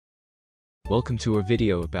Welcome to our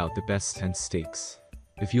video about the best tent stakes.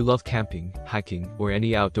 If you love camping, hiking, or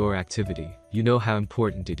any outdoor activity, you know how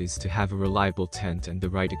important it is to have a reliable tent and the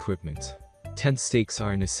right equipment. Tent stakes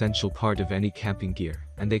are an essential part of any camping gear,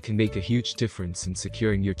 and they can make a huge difference in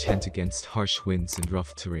securing your tent against harsh winds and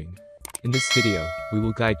rough terrain. In this video, we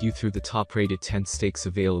will guide you through the top-rated tent stakes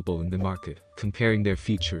available in the market, comparing their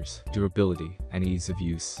features, durability, and ease of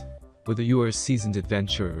use. Whether you are a seasoned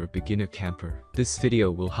adventurer or a beginner camper, this video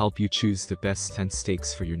will help you choose the best tent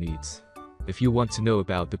stakes for your needs. If you want to know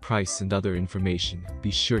about the price and other information, be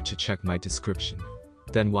sure to check my description.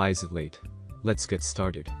 Then why is it late? Let's get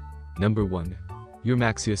started. Number 1.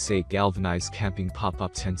 Eurmax USA Galvanized Camping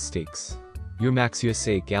Pop-Up Tent Stakes. Eurmax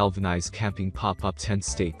USA Galvanized Camping Pop-Up Tent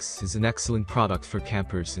Stakes is an excellent product for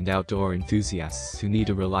campers and outdoor enthusiasts who need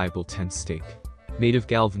a reliable tent stake. Made of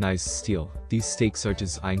galvanized steel, these stakes are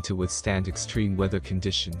designed to withstand extreme weather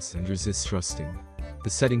conditions and resist rusting. The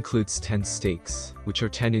set includes 10 stakes, which are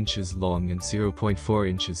 10 inches long and 0.4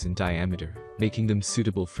 inches in diameter, making them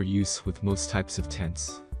suitable for use with most types of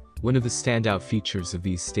tents. One of the standout features of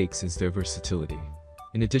these stakes is their versatility.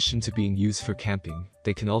 In addition to being used for camping,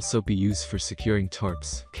 they can also be used for securing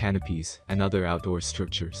tarps, canopies, and other outdoor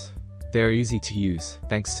structures. They are easy to use,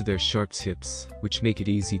 thanks to their sharp tips, which make it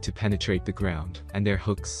easy to penetrate the ground, and their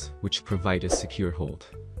hooks, which provide a secure hold.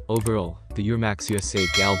 Overall, the Eurmax USA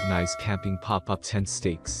Galvanized Camping Pop-Up Tent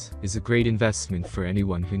Stakes is a great investment for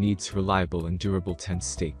anyone who needs reliable and durable tent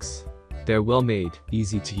stakes. They are well made,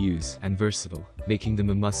 easy to use, and versatile, making them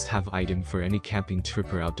a must-have item for any camping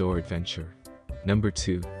trip or outdoor adventure. Number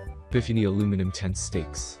 2. BIFUNIE Aluminum Tent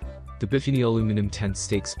Stakes. The BIFUNIE Aluminum Tent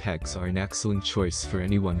Stakes pegs are an excellent choice for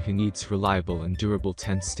anyone who needs reliable and durable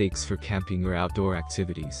tent stakes for camping or outdoor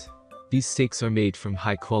activities. These stakes are made from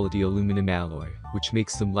high-quality aluminum alloy, which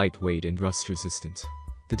makes them lightweight and rust-resistant.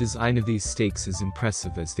 The design of these stakes is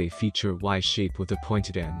impressive as they feature a Y shape with a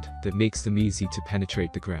pointed end that makes them easy to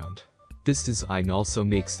penetrate the ground. This design also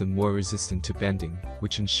makes them more resistant to bending,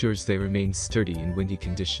 which ensures they remain sturdy in windy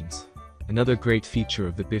conditions. Another great feature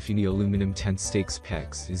of the BIFUNIE aluminum tent stakes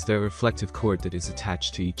pegs is their reflective cord that is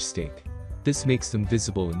attached to each stake. This makes them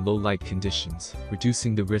visible in low light conditions,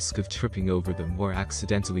 reducing the risk of tripping over them or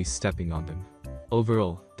accidentally stepping on them.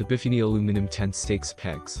 Overall, the BIFUNIE aluminum tent stakes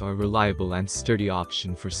pegs are a reliable and sturdy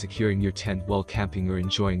option for securing your tent while camping or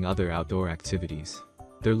enjoying other outdoor activities.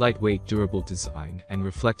 Their lightweight, durable design and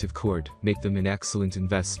reflective cord make them an excellent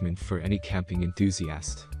investment for any camping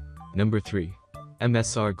enthusiast. Number 3.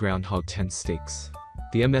 MSR Groundhog Tent Stakes.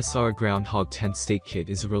 The MSR Groundhog Tent Stake Kit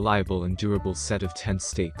is a reliable and durable set of tent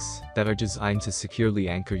stakes that are designed to securely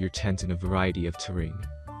anchor your tent in a variety of terrain.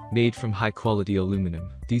 Made from high-quality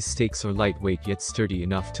aluminum, these stakes are lightweight yet sturdy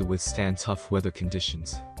enough to withstand tough weather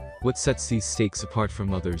conditions. What sets these stakes apart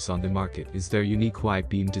from others on the market is their unique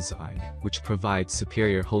Y-beam design, which provides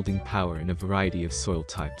superior holding power in a variety of soil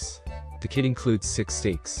types. The kit includes 6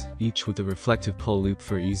 stakes, each with a reflective pull loop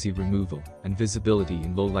for easy removal and visibility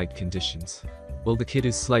in low-light conditions. While the kit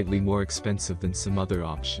is slightly more expensive than some other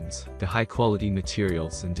options, the high-quality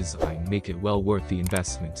materials and design make it well worth the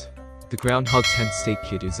investment. The Groundhog Tent Stake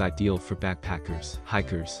Kit is ideal for backpackers,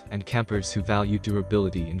 hikers, and campers who value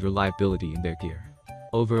durability and reliability in their gear.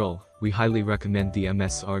 Overall, we highly recommend the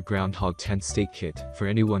MSR Groundhog Tent Stake Kit for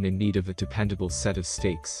anyone in need of a dependable set of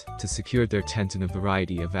stakes to secure their tent in a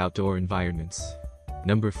variety of outdoor environments.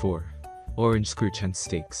 Number 4. Orange Screw Tent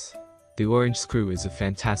Stakes. The orange screw is a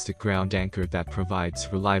fantastic ground anchor that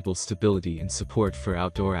provides reliable stability and support for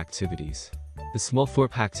outdoor activities. The small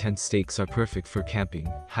 4-pack tent stakes are perfect for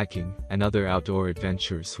camping, hiking, and other outdoor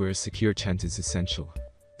adventures where a secure tent is essential.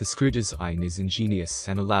 The screw design is ingenious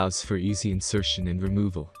and allows for easy insertion and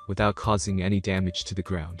removal without causing any damage to the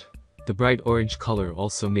ground. The bright orange color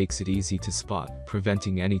also makes it easy to spot,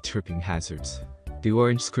 preventing any tripping hazards. The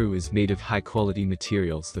orange screw is made of high-quality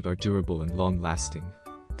materials that are durable and long-lasting.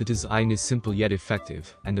 The design is simple yet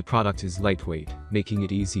effective, and the product is lightweight, making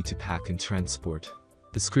it easy to pack and transport.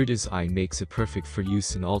 The screw design makes it perfect for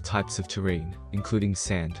use in all types of terrain, including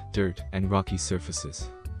sand, dirt, and rocky surfaces.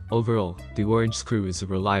 Overall, the orange screw is a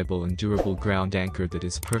reliable and durable ground anchor that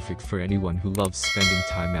is perfect for anyone who loves spending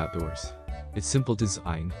time outdoors. Its simple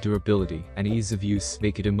design, durability, and ease of use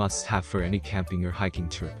make it a must-have for any camping or hiking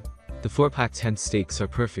trip. The 4-pack tent stakes are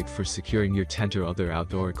perfect for securing your tent or other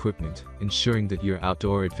outdoor equipment, ensuring that your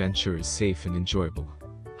outdoor adventure is safe and enjoyable.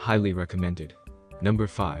 Highly recommended. Number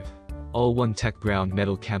 5. All-One Tech Ground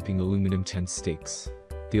Metal Camping Aluminum Tent Stakes.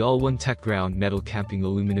 The All-One Tech Ground Metal Camping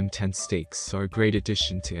Aluminum Tent Stakes are a great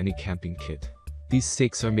addition to any camping kit. These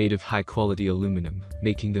stakes are made of high-quality aluminum,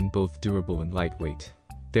 making them both durable and lightweight.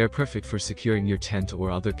 They are perfect for securing your tent or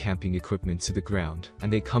other camping equipment to the ground,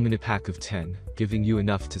 and they come in a pack of 10, giving you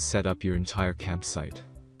enough to set up your entire campsite.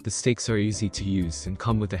 The stakes are easy to use and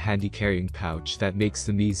come with a handy carrying pouch that makes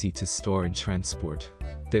them easy to store and transport.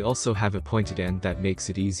 They also have a pointed end that makes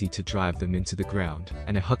it easy to drive them into the ground,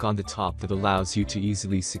 and a hook on the top that allows you to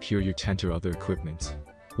easily secure your tent or other equipment.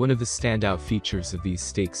 One of the standout features of these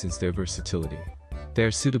stakes is their versatility. They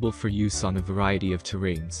are suitable for use on a variety of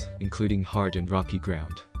terrains, including hard and rocky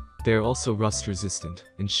ground. They are also rust resistant,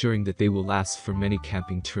 ensuring that they will last for many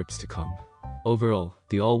camping trips to come. Overall,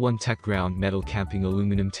 the All-One Tech Ground Metal Camping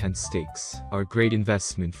Aluminum Tent Stakes are a great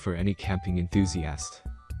investment for any camping enthusiast.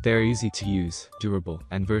 They are easy to use, durable,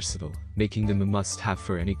 and versatile, making them a must-have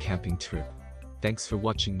for any camping trip. Thanks for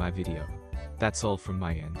watching my video. That's all from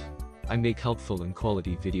my end. I make helpful and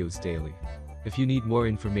quality videos daily. If you need more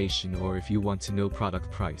information or if you want to know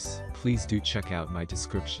product price, please do check out my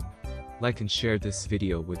description. Like and share this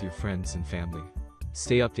video with your friends and family.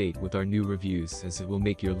 Stay updated with our new reviews as it will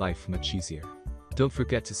make your life much easier. Don't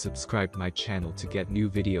forget to subscribe my channel to get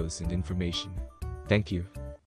new videos and information. Thank you.